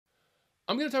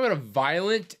I'm going to talk about a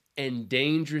violent and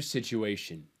dangerous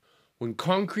situation when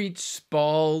concrete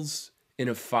spalls in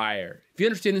a fire. If you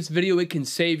understand this video, it can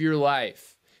save your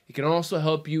life. It can also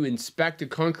help you inspect a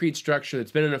concrete structure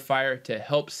that's been in a fire to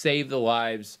help save the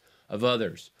lives of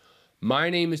others. My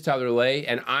name is Tyler Lay,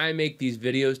 and I make these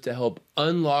videos to help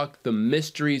unlock the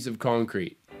mysteries of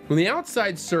concrete. When the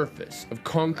outside surface of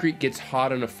concrete gets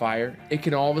hot in a fire, it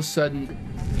can all of a sudden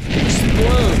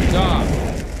explode off.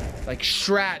 Like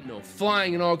shrapnel,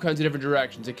 flying in all kinds of different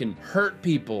directions. It can hurt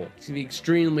people. It can be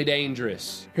extremely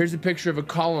dangerous. Here's a picture of a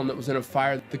column that was in a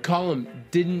fire. The column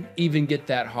didn't even get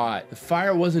that hot. The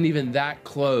fire wasn't even that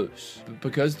close. But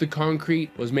because the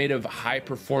concrete was made of high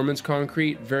performance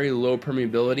concrete, very low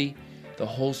permeability, the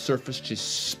whole surface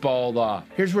just spalled off.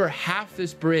 Here's where half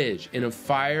this bridge in a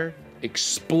fire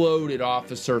exploded off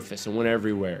the surface and went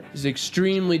everywhere. This is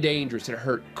extremely dangerous. It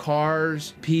hurt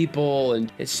cars, people,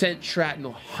 and it sent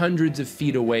shrapnel hundreds of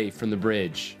feet away from the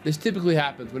bridge. This typically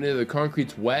happens when either the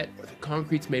concrete's wet or the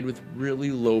concrete's made with really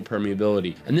low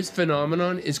permeability. And this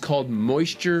phenomenon is called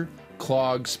moisture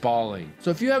clog spalling.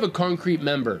 So if you have a concrete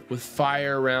member with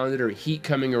fire around it or heat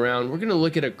coming around, we're gonna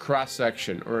look at a cross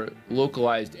section or a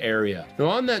localized area. Now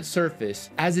on that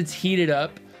surface, as it's heated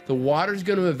up, the water is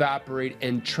going to evaporate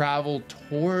and travel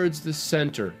towards the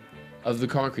center of the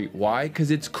concrete. Why? Because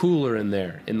it's cooler in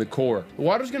there, in the core. The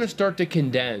water is going to start to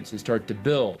condense and start to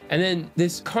build. And then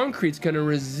this concrete's going to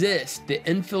resist the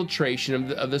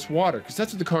infiltration of this water, because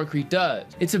that's what the concrete does.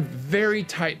 It's a very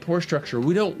tight pore structure.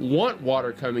 We don't want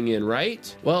water coming in,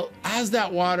 right? Well, as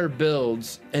that water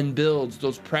builds and builds,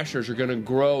 those pressures are going to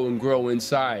grow and grow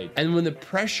inside. And when the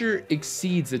pressure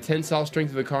exceeds the tensile strength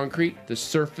of the concrete, the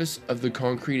surface of the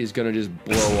concrete is going to just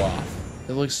blow off.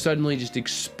 It'll suddenly just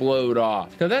explode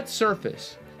off. Now that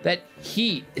surface, that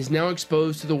heat is now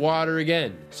exposed to the water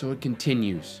again. So it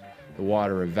continues. The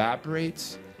water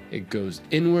evaporates, it goes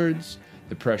inwards,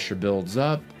 the pressure builds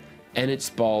up, and it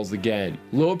spalls again.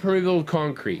 Low permeable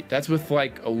concrete, that's with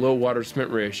like a low water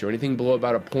cement ratio, anything below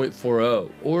about a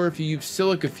 0.40. Or if you use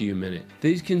silica fume in it,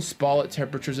 these can spall at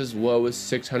temperatures as low as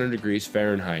 600 degrees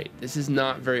Fahrenheit. This is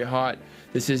not very hot.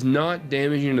 This is not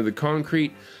damaging to the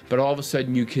concrete, but all of a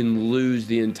sudden you can lose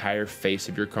the entire face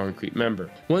of your concrete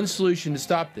member. One solution to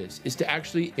stop this is to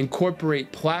actually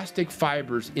incorporate plastic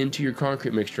fibers into your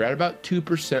concrete mixture at about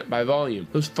 2% by volume.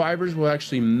 Those fibers will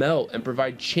actually melt and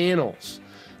provide channels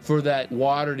for that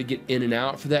water to get in and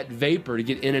out, for that vapor to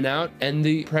get in and out, and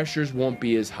the pressures won't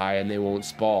be as high and they won't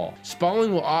spall.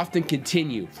 Spalling will often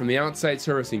continue from the outside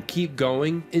surface and keep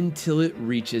going until it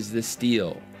reaches the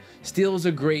steel. Steel is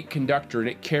a great conductor and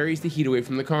it carries the heat away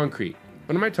from the concrete.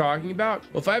 What am I talking about?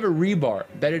 Well, if I have a rebar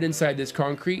bedded inside this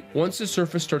concrete, once the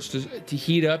surface starts to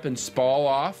heat up and spall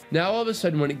off, now all of a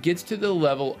sudden when it gets to the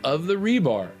level of the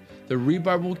rebar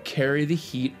will carry the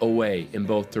heat away in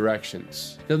both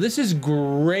directions. Now this is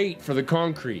great for the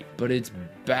concrete, but it's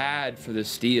bad for the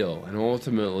steel and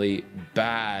ultimately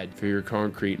bad for your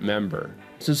concrete member.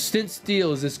 So since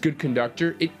steel is this good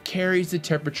conductor, it carries the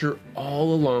temperature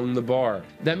all along the bar.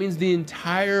 That means the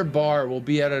entire bar will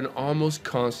be at an almost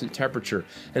constant temperature.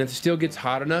 And if the steel gets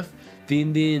hot enough,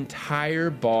 then the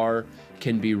entire bar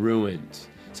can be ruined.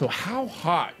 So how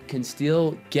hot can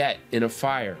steel get in a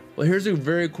fire? Well, here's a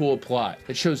very cool plot.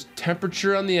 It shows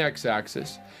temperature on the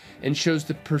x-axis and shows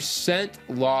the percent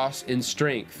loss in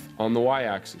strength on the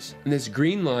y-axis. And this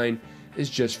green line is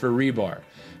just for rebar.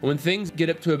 When things get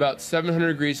up to about 700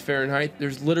 degrees Fahrenheit,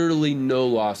 there's literally no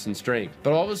loss in strength.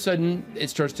 But all of a sudden, it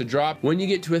starts to drop. When you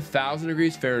get to 1,000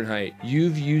 degrees Fahrenheit,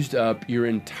 you've used up your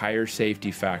entire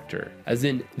safety factor. As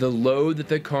in, the load that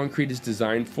the concrete is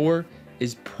designed for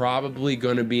is probably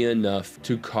going to be enough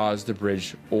to cause the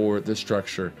bridge or the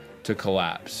structure to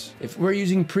collapse. If we're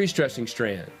using pre-stressing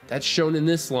strand, that's shown in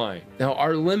this line. Now,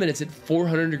 our limit is at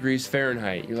 400 degrees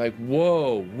Fahrenheit. You're like,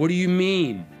 whoa, what do you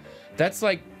mean? That's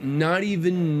like not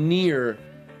even near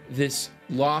this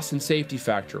loss in safety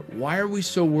factor. Why are we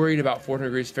so worried about 400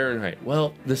 degrees Fahrenheit?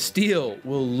 Well, the steel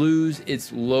will lose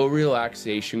its low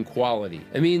relaxation quality.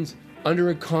 It means under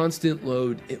a constant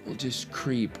load, it will just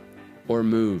creep or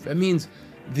move. It means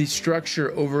the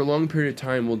structure over a long period of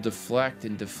time will deflect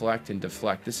and deflect and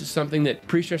deflect. This is something that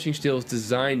pre-stressing steel is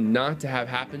designed not to have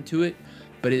happen to it,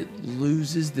 but it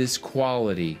loses this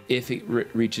quality if it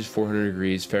reaches 400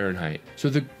 degrees Fahrenheit. So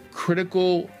the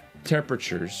critical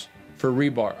temperatures for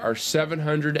rebar are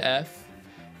 700 F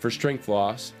for strength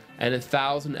loss and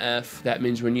 1000 F. That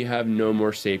means when you have no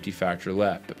more safety factor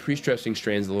left. But pre-stressing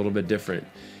strand is a little bit different.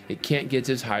 It can't get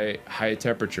as high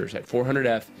temperatures. At 400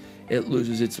 F, it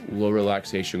loses its low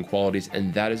relaxation qualities,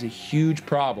 and that is a huge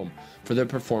problem for the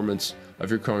performance of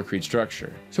your concrete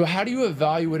structure. So how do you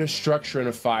evaluate a structure in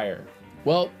a fire?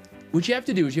 Well, what you have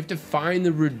to do is you have to find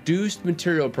the reduced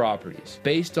material properties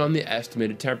based on the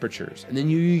estimated temperatures. And then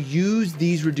you use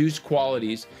these reduced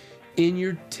qualities in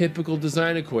your typical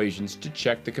design equations to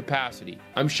check the capacity.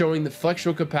 I'm showing the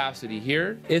flexural capacity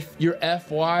here. If your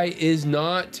Fy is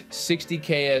not 60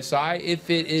 KSI, if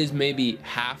it is maybe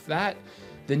half that,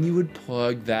 then you would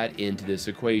plug that into this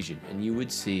equation and you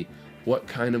would see what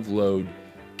kind of load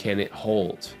can it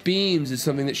hold. Beams is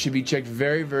something that should be checked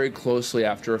very, very closely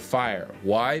after a fire.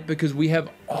 Why? Because we have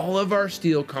all of our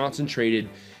steel concentrated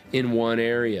in one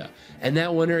area. And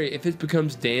that one area, if it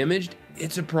becomes damaged,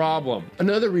 it's a problem.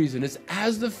 Another reason is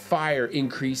as the fire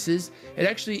increases, it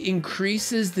actually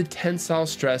increases the tensile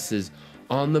stresses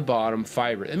on the bottom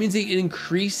fiber. That means it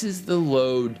increases the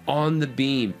load on the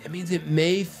beam. It means it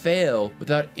may fail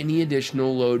without any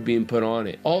additional load being put on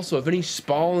it. Also, if any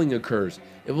spalling occurs,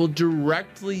 it will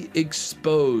directly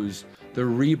expose the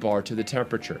rebar to the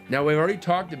temperature. Now, we've already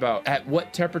talked about at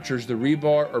what temperatures the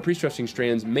rebar or pre-stressing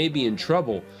strands may be in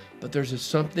trouble, but there's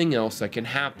something else that can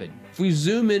happen. If we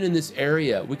zoom in this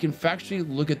area, we can factually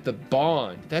look at the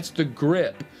bond. That's the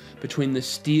grip between the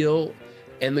steel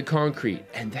and the concrete,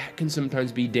 and that can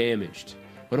sometimes be damaged.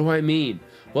 What do I mean?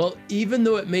 Well, even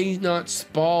though it may not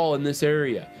spall in this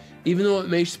area, even though it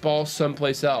may spall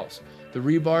someplace else, the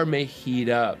rebar may heat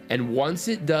up. And once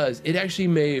it does, it actually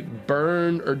may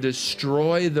burn or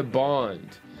destroy the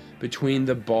bond between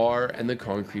the bar and the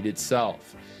concrete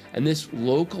itself. And this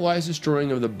localized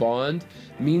destroying of the bond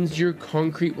means your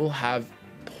concrete will have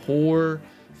poor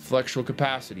flexural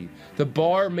capacity. The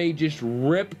bar may just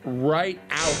rip right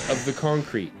out of the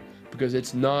concrete because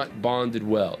it's not bonded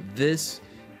well. This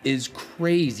is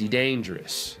crazy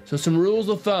dangerous. So some rules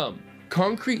of thumb.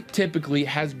 Concrete typically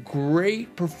has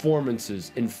great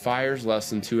performances in fires less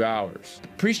than 2 hours.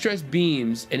 Pre-stressed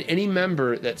beams and any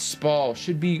member that spall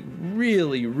should be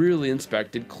really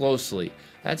inspected closely.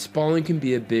 That spalling can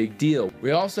be a big deal.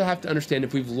 We also have to understand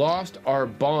if we've lost our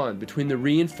bond between the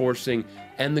reinforcing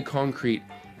and the concrete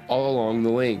all along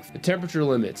the length. The temperature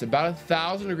limits, about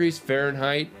 1,000 degrees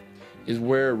Fahrenheit is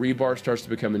where rebar starts to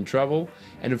become in trouble,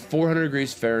 and at 400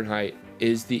 degrees Fahrenheit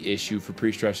is the issue for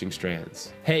pre-stressing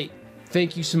strands. Hey,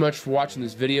 thank you so much for watching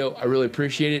this video. I really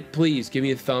appreciate it. Please give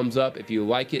me a thumbs up if you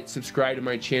like it. Subscribe to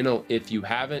my channel if you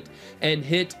haven't, and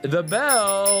hit the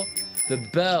bell. The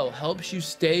bell helps you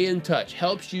stay in touch,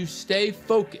 helps you stay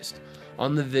focused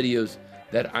on the videos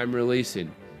that I'm releasing.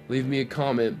 Leave me a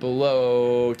comment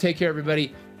below. Take care,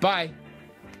 everybody. Bye.